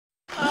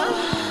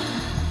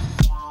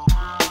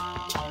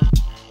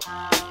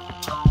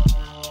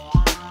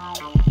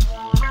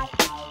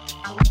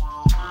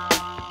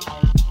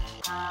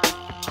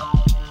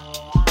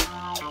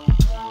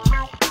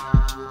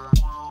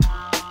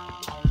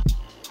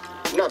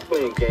not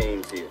playing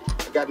games here.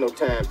 I got no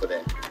time for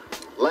that.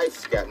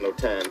 Life's got no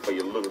time for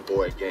your little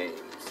boy games.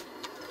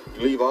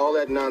 You leave all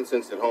that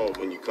nonsense at home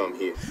when you come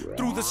here.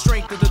 Through the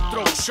strength of the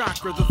throat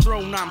chakra, the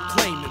throne I'm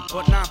claiming,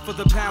 but not for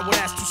the power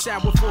that's too sour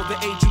for the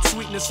aging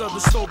sweetness of the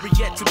story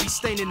yet to be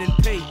staining in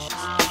pages.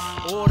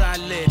 All I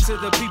led to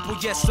the people,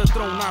 yes, the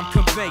throne I'm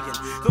conveying.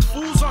 The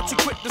fools are too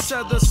quick to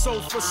sell their soul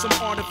for some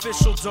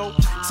artificial dough.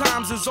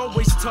 Times is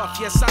always tough,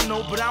 yes I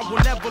know, but I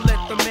will never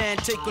let the man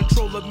take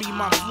control of me,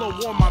 my flow,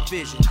 or my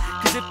vision.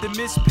 Cause if they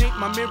mispaint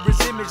my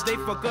mirror's image, they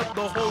fuck up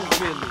the whole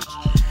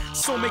village.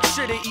 So make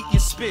sure they eat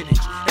your spinach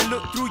and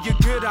look through your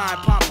good eye,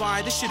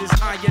 Popeye. This shit is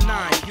I and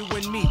I, you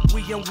and me,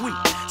 we and we.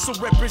 So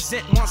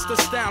represent monster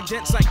style,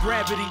 dense like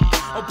gravity,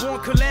 a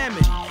born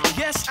calamity.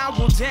 Yes, I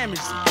will damage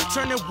you,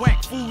 turning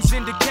whack fools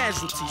into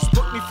casualties.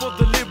 Book me for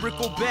the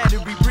lyrical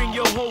battery, bring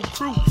your whole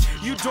crew.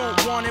 You don't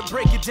want it,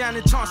 break it down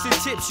and toss in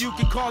tips. You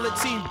can call it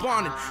team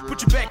bonding.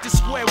 Put you back to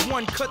square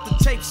one, cut the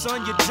tape,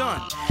 son, you're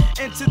done.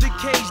 Enter the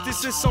cage,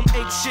 this is some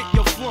ape shit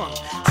you're flung.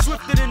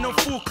 Swifter than a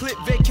full clip,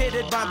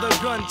 vacated by the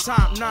gun,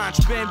 top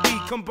notch. Band B,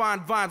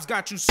 combined vibes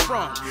got you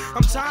sprung.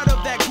 I'm tired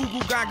of that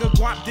Google Gaga,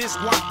 guap this,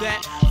 guap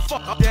that.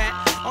 Fuck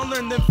that. I'll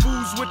learn them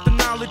fools with the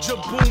knowledge of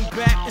boom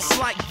bap. It's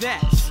like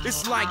that,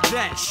 it's like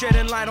that.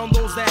 Shedding light on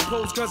those that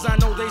pose, cause I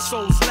know they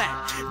souls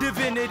lack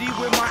divinity.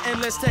 With my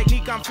endless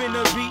technique, I'm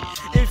finna be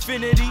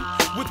infinity.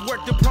 With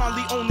work to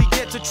probably only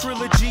get to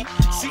trilogy.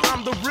 See,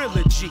 I'm the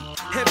realer G,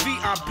 heavy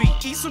I be.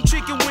 Eat some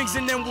chicken wings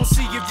and then we'll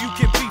see if you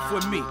can beef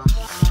with me.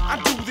 I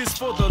do this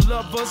for the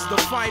lovers, the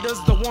fighters,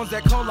 the ones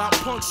that call out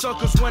punk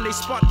suckers when they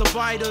spot the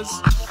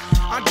biters.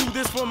 I do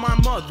this for my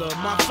mother,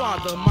 my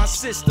father, my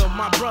sister,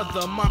 my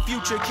brother, my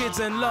future kids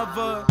and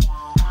lover.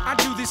 I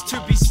do this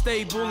to be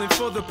stable and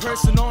for the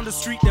person on the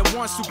street that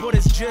wants to but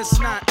is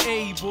just not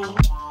able.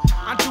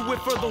 I do it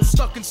for those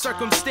stuck in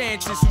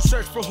circumstances who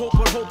search for hope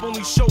but hope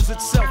only shows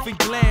itself in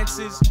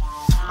glances.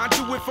 I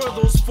do it for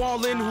those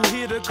fallen who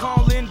hear the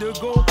calling to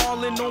go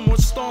all in, no more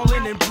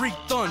stalling and breathe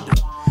thunder.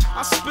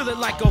 I spill it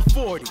like a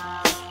 40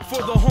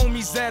 for the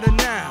homies that are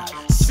now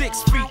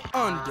 6 feet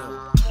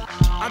under.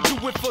 I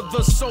do it for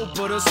the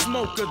sober, the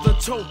smoker, the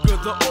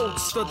toker, the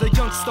oldster, the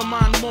youngster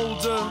mind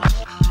molder.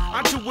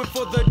 I do it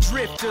for the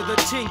drifter, the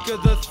tinker,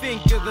 the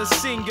thinker, the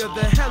singer,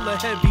 the hella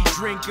heavy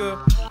drinker.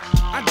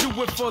 I do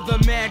it for the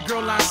mad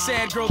girl, I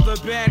sad girl, the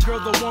bad girl,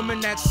 the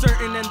woman that's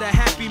certain and the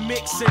happy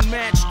mix and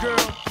match girl.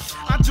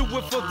 I do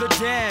it for the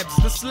dabs,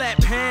 the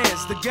slap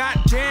hands, the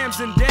goddams,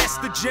 and that's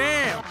the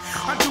jam.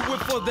 I do it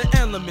for the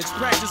elements,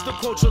 practice the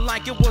culture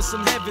like it was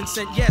some heaven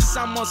sent. Yes,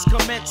 I must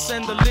commence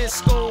and the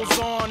list goes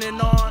on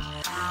and on.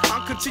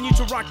 I'll continue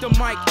to rock the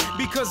mic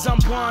because I'm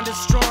bonded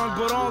strong,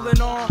 but all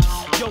in all,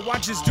 yo, I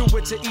just do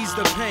it to ease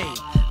the pain.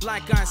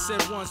 Like I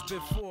said once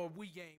before, we ain't